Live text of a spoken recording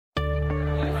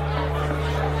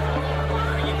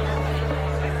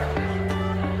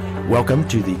Welcome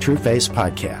to the True Face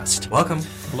Podcast. Welcome.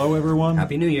 Hello, everyone.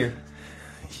 Happy New Year.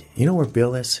 You know where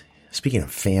Bill is? Speaking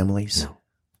of families, No.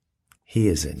 he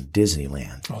is in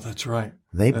Disneyland. Oh, that's right.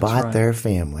 They That's bought right. their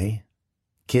family,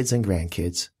 kids and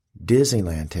grandkids,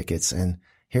 Disneyland tickets, and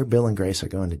here Bill and Grace are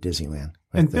going to Disneyland.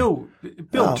 And Like Bill,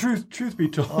 Oh. truth be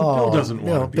told, Oh, Bill doesn't Bill-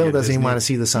 want to be Bill at doesn't even Disney. want to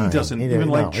see the sign. He doesn't He even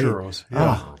didn't- like no, he- churros.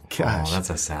 Yeah. Oh, gosh. Oh, that's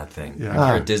a sad thing. Yeah. If you're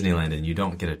at Disneyland and you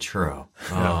don't get a churro.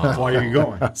 Oh, Why are you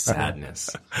going? sadness.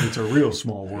 It's a real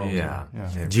small world. Yeah.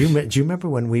 Do you remember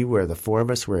when the four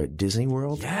of us were at Disney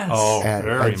World? Yes. Oh, At-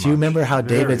 very do you remember how much.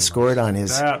 David Very scored much. on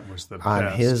his That was the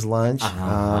best. lunch?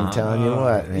 I'm telling you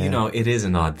what, man. You know, it is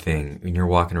an odd thing when you're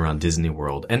walking around Disney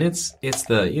World, and it's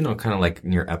the, kind of like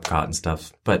near Epcot and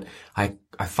stuff. But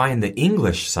I find the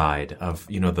English side of,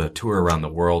 the tour around the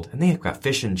world, and they've got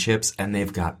fish and chips, and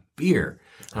they've got beer.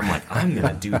 I'm like, I'm going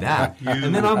to do that.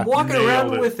 And then I'm walking around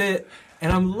nailed it. with it,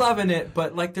 and I'm loving it,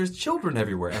 but like there's children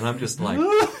everywhere, and I'm just like,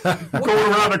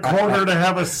 Going around a corner to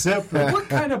have a sip. what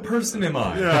kind of person am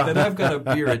I that I've got a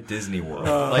beer at Disney World?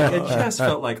 Like, it just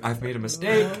felt like I've made a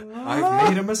mistake.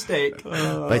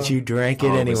 But you drank it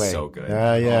Oh, anyway. it was so good.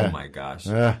 Yeah. Oh my gosh.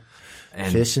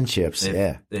 And Fish and chips,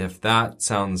 if that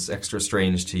sounds extra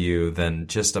strange to you, then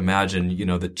just imagine,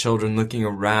 the children looking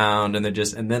around, and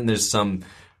then there's some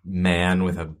man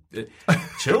with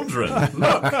children.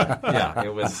 Look. Yeah,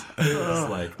 it was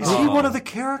like, Is he one of the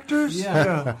characters?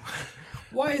 Yeah.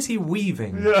 Why is he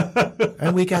weaving?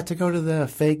 And we got to go to the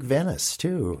fake Venice,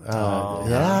 too.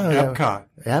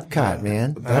 Epcot,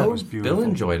 man. That was beautiful. Bill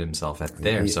enjoyed himself at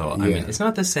there, so I Yeah. mean, it's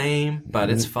not the same, but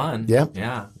it's fun. Yep.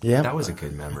 Yeah. Yep. That was a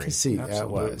good memory. I can see that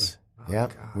Absolutely. was.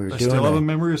 Yep. We were I doing still have a that.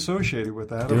 memory associated with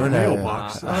that. Doing In a that.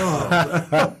 mailbox.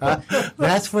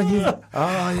 That's when you. Oh,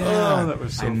 yeah. Oh, that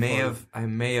was so I may fun. have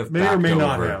May or backed may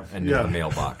not over have. into Yeah. the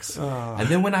mailbox, and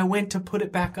then when I went to put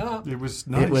it back up, It was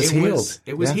nice. It was healed.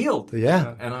 It was Yeah. healed.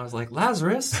 Yeah. And I was like,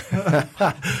 Lazarus.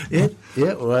 It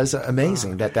was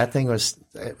amazing that thing was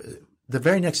the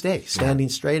very next day, standing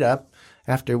straight up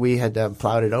after we had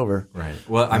plowed it over. Right.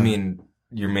 Well, I mean,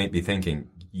 you may be thinking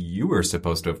you were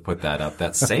supposed to have put that up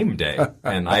that same day,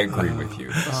 and I agree with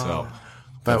you. So,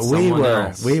 But someone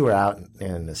else. we were out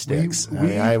in the sticks.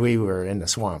 We were in the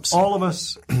swamps. All of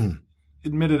us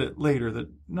admitted it later that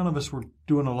none of us were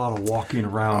doing a lot of walking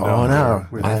around. Oh, out no. there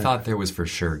with- I thought there was for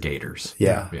sure gators.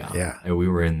 Yeah. And we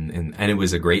were in and it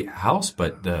was a great house,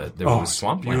 but there was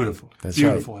swampland. Beautiful. That's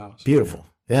Beautiful right. house. Beautiful.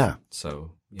 Yeah.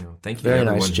 So, thank you Very to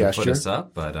nice everyone who gesture. put us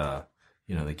up, but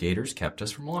the gators kept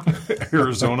us from walking.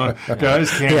 Arizona guys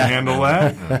can't handle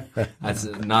that. That's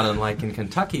not unlike in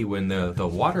Kentucky when the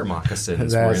water moccasins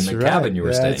were That's in the right. cabin you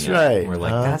were That's staying right. at. We're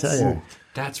like, I'll tell you.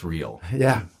 that's real.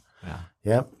 Yeah. Yeah.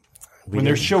 Yep. When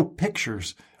they show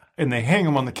pictures and they hang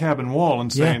them on the cabin wall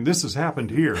and saying, this has happened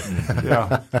here.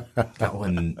 Yeah. That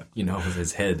one, with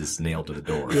his head is nailed to the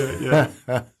door.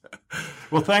 Yeah.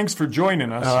 Well, thanks for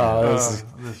joining us.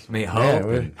 May hope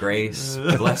we're- and grace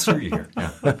bless your year.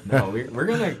 Yeah. No, we're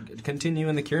going to continue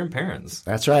in the Cure and Parents.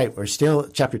 That's right. We're still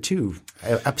chapter 2,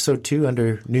 episode 2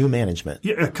 under new management.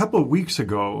 Yeah, a couple of weeks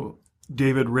ago,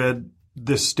 David read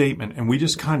this statement, and we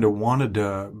just kind of wanted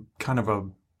to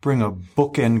bring a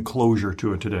bookend closure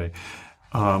to it today.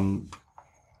 On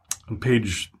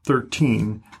page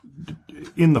 13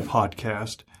 in the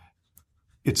podcast,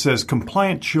 it says,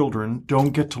 compliant children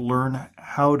don't get to learn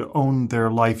how to own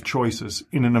their life choices.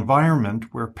 In an environment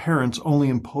where parents only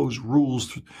impose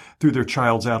rules through their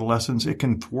child's adolescence, it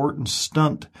can thwart and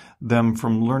stunt them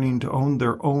from learning to own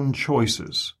their own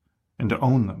choices and to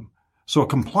own them. So a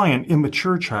compliant,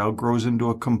 immature child grows into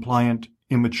a compliant,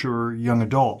 immature young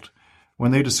adult.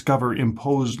 When they discover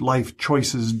imposed life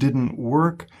choices didn't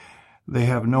work, they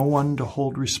have no one to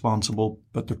hold responsible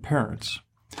but their parents.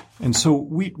 And so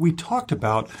we talked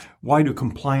about why do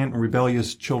compliant and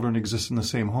rebellious children exist in the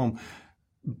same home.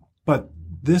 But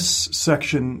this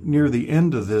section near the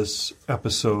end of this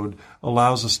episode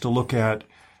allows us to look at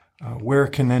where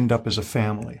it can end up as a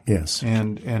family. Yes.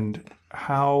 And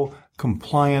how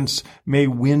compliance may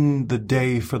win the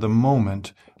day for the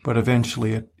moment, but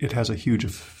eventually it has a huge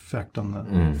effect on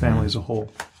the family as a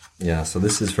whole. Yeah, so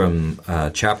this is from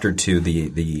chapter 2,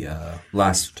 the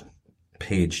last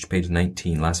page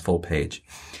 19, last full page.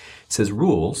 It says,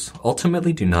 rules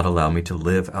ultimately do not allow me to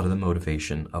live out of the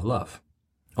motivation of love.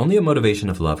 Only a motivation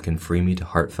of love can free me to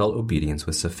heartfelt obedience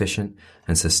with sufficient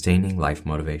and sustaining life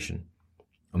motivation.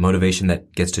 A motivation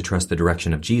that gets to trust the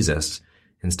direction of Jesus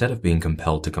instead of being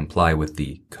compelled to comply with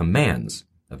the commands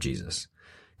of Jesus.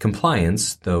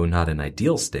 Compliance, though not an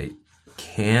ideal state,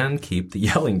 can keep the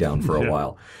yelling down for a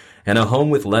while. And a home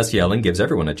with less yelling gives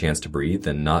everyone a chance to breathe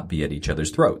and not be at each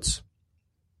other's throats.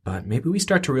 But maybe we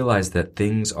start to realize that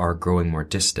things are growing more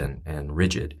distant and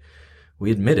rigid.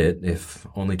 We admit it, if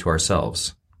only to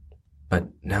ourselves. But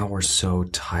now we're so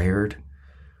tired.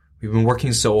 We've been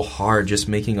working so hard just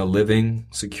making a living,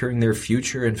 securing their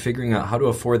future, and figuring out how to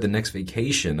afford the next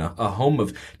vacation. A home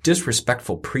of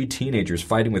disrespectful pre-teenagers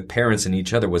fighting with parents and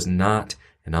each other was not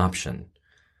an option.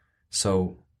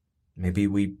 So maybe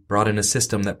we brought in a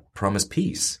system that promised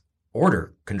peace,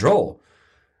 order, control.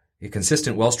 A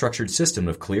consistent, well-structured system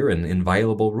of clear and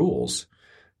inviolable rules.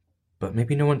 But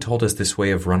maybe no one told us this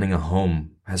way of running a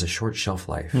home has a short shelf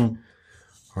life.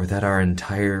 Or that our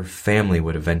entire family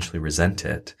would eventually resent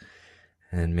it.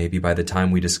 And maybe by the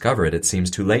time we discover it, it seems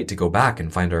too late to go back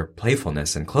and find our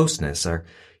playfulness and closeness. Our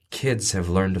kids have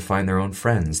learned to find their own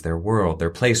friends, their world, their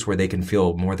place where they can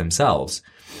feel more themselves.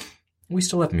 We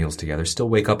still have meals together, still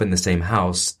wake up in the same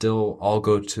house, still all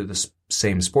go to the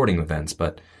same sporting events,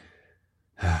 but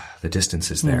the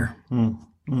distance is there.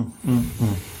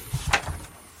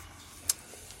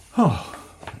 Oh.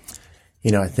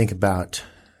 You know, I think about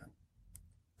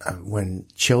when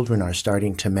children are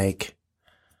starting to make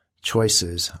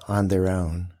choices on their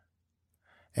own,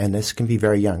 and this can be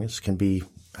very young. This can be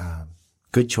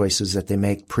good choices that they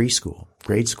make preschool,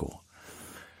 grade school,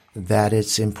 that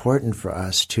it's important for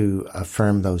us to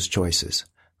affirm those choices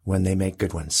when they make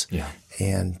good ones. Yeah.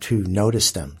 And to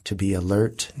notice them, to be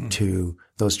alert to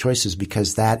those choices,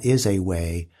 because that is a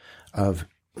way of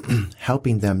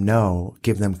helping them know,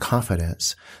 give them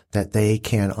confidence that they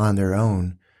can on their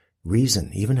own reason,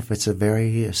 even if it's a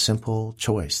very simple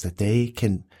choice, that they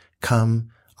can come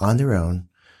on their own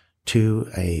to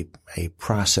a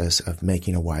process of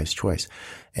making a wise choice.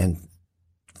 And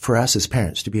for us as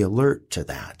parents to be alert to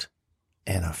that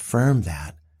and affirm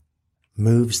that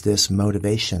moves this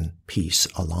motivation piece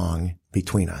along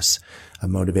between us, a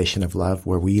motivation of love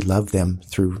where we love them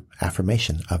through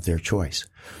affirmation of their choice.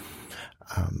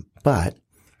 But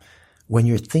when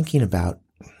you're thinking about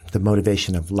the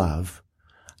motivation of love,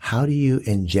 how do you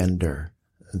engender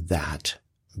that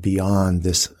beyond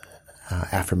this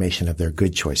affirmation of their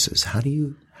good choices? How do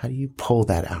you pull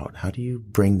that out? How do you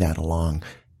bring that along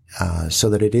so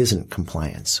that it isn't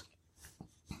compliance?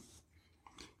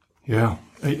 Yeah.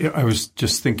 I was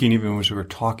just thinking, even as we were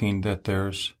talking, that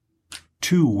there's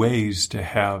two ways to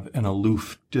have an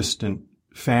aloof, distant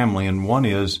family. And one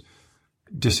is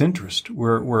disinterest,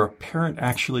 where a parent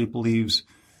actually believes,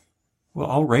 well,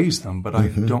 I'll raise them, but I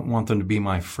don't want them to be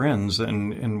my friends.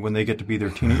 And when they get to be their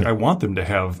teenagers, I want them to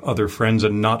have other friends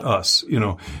and not us,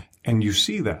 and you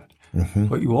see that.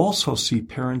 But you also see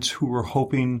parents who were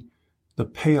hoping the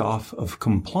payoff of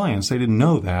compliance, they didn't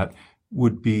know that,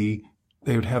 would be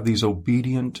they would have these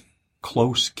obedient,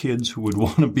 close kids who would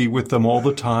want to be with them all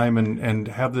the time and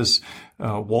have this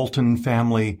Walton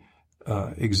family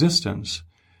existence,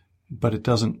 but it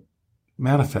doesn't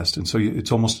manifest. And so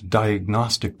it's almost a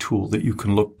diagnostic tool that you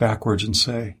can look backwards and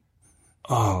say,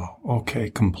 oh, okay,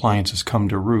 compliance has come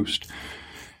to roost.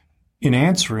 In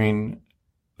answering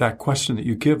that question that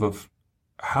you give of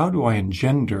how do I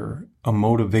engender a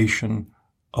motivation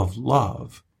of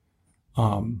love,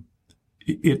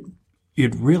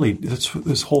 it really, that's what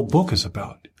this whole book is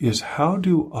about, is how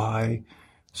do I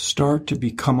start to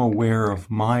become aware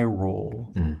of my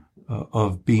role,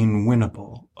 of being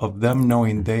winnable, of them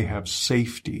knowing they have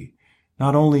safety.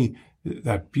 Not only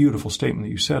that beautiful statement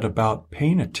that you said about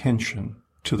paying attention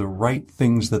to the right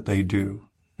things that they do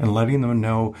and letting them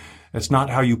know it's not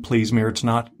how you please me, or it's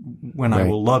not when I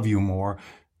will love you more,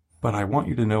 but I want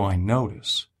you to know I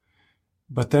notice.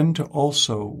 But then to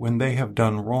also, when they have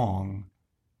done wrong,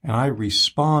 and I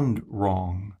respond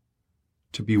wrong,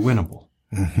 to be winnable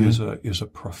is a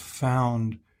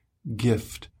profound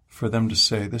gift for them to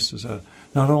say, this is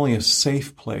not only a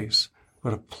safe place,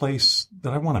 but a place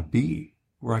that I want to be,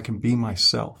 where I can be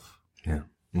myself. Yeah.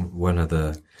 One of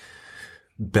the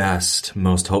best,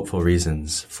 most hopeful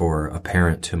reasons for a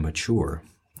parent to mature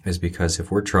is because if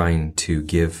we're trying to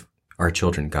give our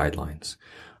children guidelines,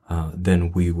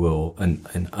 then we will, an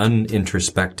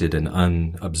unintrospected and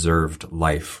unobserved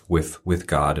life with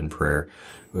God and prayer,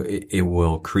 it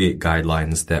will create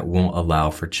guidelines that won't allow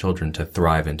for children to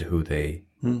thrive into who they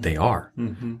are,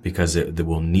 because it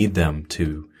will need them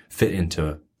to fit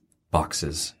into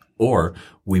boxes, or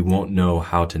we won't know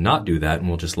how to not do that, and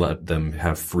we'll just let them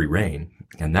have free reign,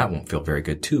 and that won't feel very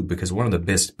good too, because one of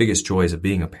the biggest joys of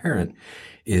being a parent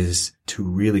is to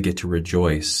really get to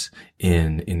rejoice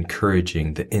in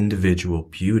encouraging the individual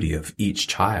beauty of each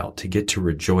child, to get to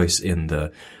rejoice in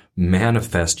the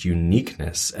manifest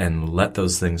uniqueness and let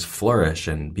those things flourish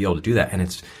and be able to do that. And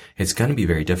it's going to be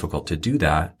very difficult to do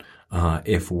that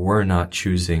if we're not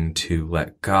choosing to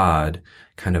let God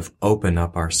kind of open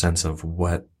up our sense of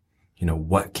what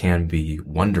can be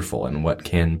wonderful and what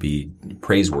can be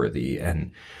praiseworthy.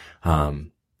 And,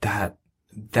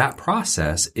 that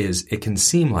process it can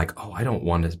seem like, oh, I don't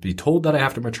want to be told that I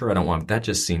have to mature. That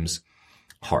just seems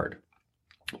hard.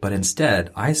 But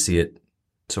instead, I see it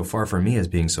so far for me as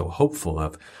being so hopeful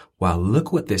of, wow,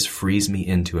 look what this frees me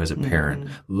into as a parent.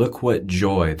 Look what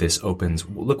joy this opens.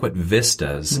 Look what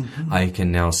vistas I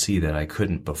can now see that I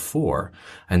couldn't before.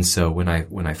 And so when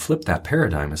I flip that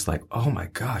paradigm, it's like, oh my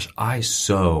gosh, I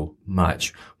so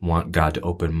much want God to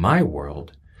open my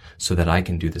world so that I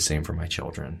can do the same for my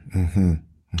children.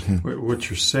 What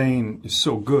you're saying is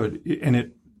so good, and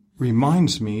it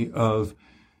reminds me of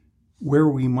where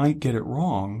we might get it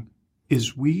wrong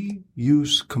is we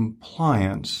use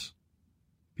compliance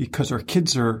because our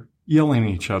kids are yelling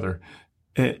at each other.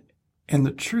 And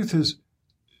the truth is,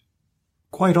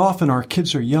 quite often our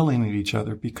kids are yelling at each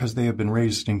other because they have been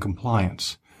raised in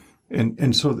compliance.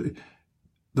 And so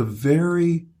the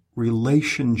very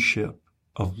relationship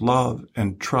of love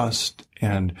and trust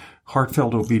and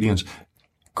heartfelt obedience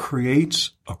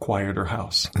creates a quieter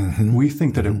house. We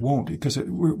think that it won't because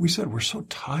we said we're so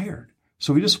tired.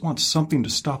 So we just want something to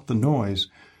stop the noise.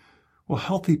 Well,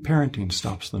 healthy parenting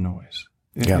stops the noise.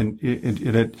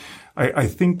 I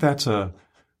think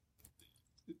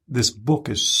this book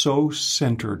is so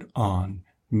centered on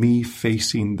me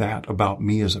facing that about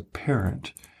me as a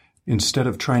parent instead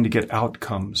of trying to get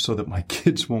outcomes so that my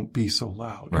kids won't be so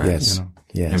loud. Right. Yes.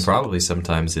 Yes. And probably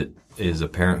sometimes it is a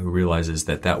parent who realizes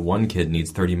that one kid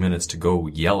needs 30 minutes to go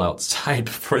yell outside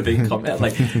before they come in.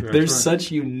 Like there's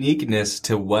such uniqueness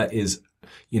to what is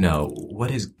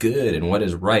good and what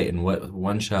is right and what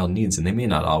one child needs. And they may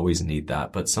not always need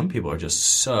that, but some people are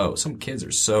some kids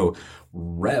are so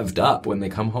revved up when they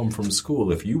come home from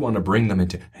school. If you want to bring them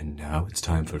and now it's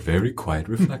time for very quiet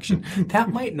reflection, that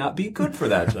might not be good for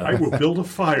that child. I will build a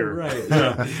fire. Right.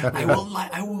 Yeah. I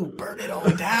will burn it all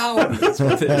down. That's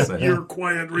what they say. Your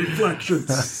quiet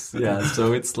reflections. Yeah.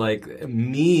 So it's like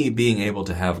me being able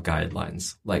to have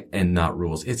guidelines, and not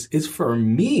rules. It's for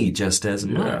me just as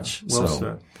much. Well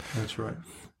said. That's right.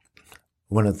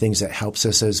 One of the things that helps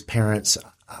us as parents,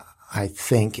 I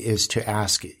think, is to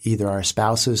ask either our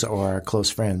spouses or our close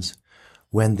friends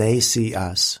when they see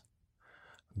us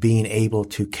being able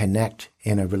to connect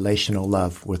in a relational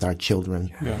love with our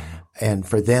children and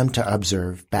for them to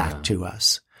observe back to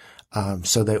us.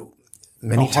 So that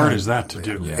many times. How hard is that to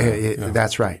do?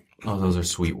 That's right. Oh, those are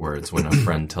sweet words when a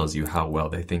friend tells you how well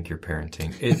they think you're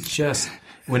parenting. It just,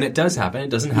 when it does happen,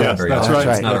 it doesn't happen very often. Right.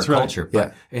 It's not that's our right. culture,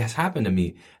 but it has happened to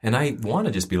me. And I want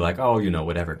to just be like, oh,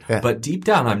 whatever. Yeah. But deep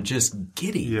down, I'm just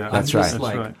giddy. Yeah, that's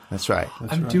right. That's right.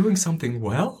 I'm doing something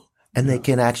well. And they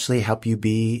can actually help you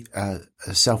be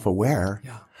self-aware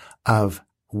of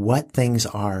what things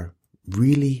are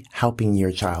really helping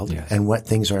your child and what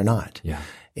things are not. Yeah.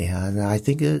 And I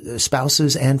think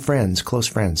spouses and friends, close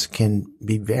friends, can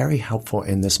be very helpful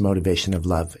in this motivation of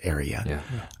love area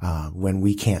when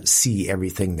we can't see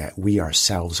everything that we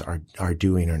ourselves are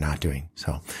doing or not doing.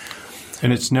 So,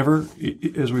 and it's never,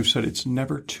 as we've said, it's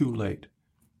never too late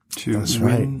to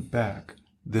win back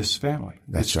this family.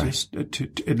 That's right. Just,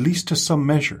 at least to some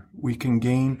measure, we can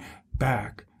gain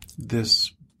back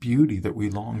this beauty that we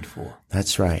longed for.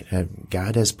 That's right.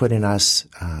 God has put in us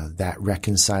that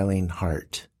reconciling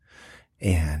heart,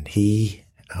 and He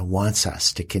wants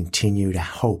us to continue to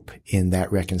hope in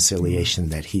that reconciliation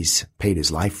that He's paid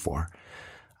His life for.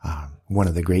 One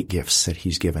of the great gifts that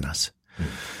He's given us.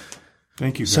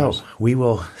 Thank you, guys. So we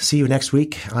will see you next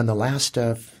week on the last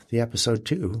of the episode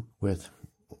 2 with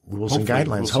rules and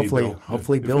guidelines.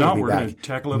 Hopefully Bill will be we're back. Going to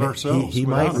tackle it ourselves. He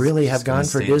might really have gone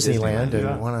for Disneyland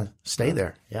and want to stay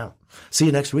there. Yeah. See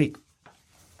you next week.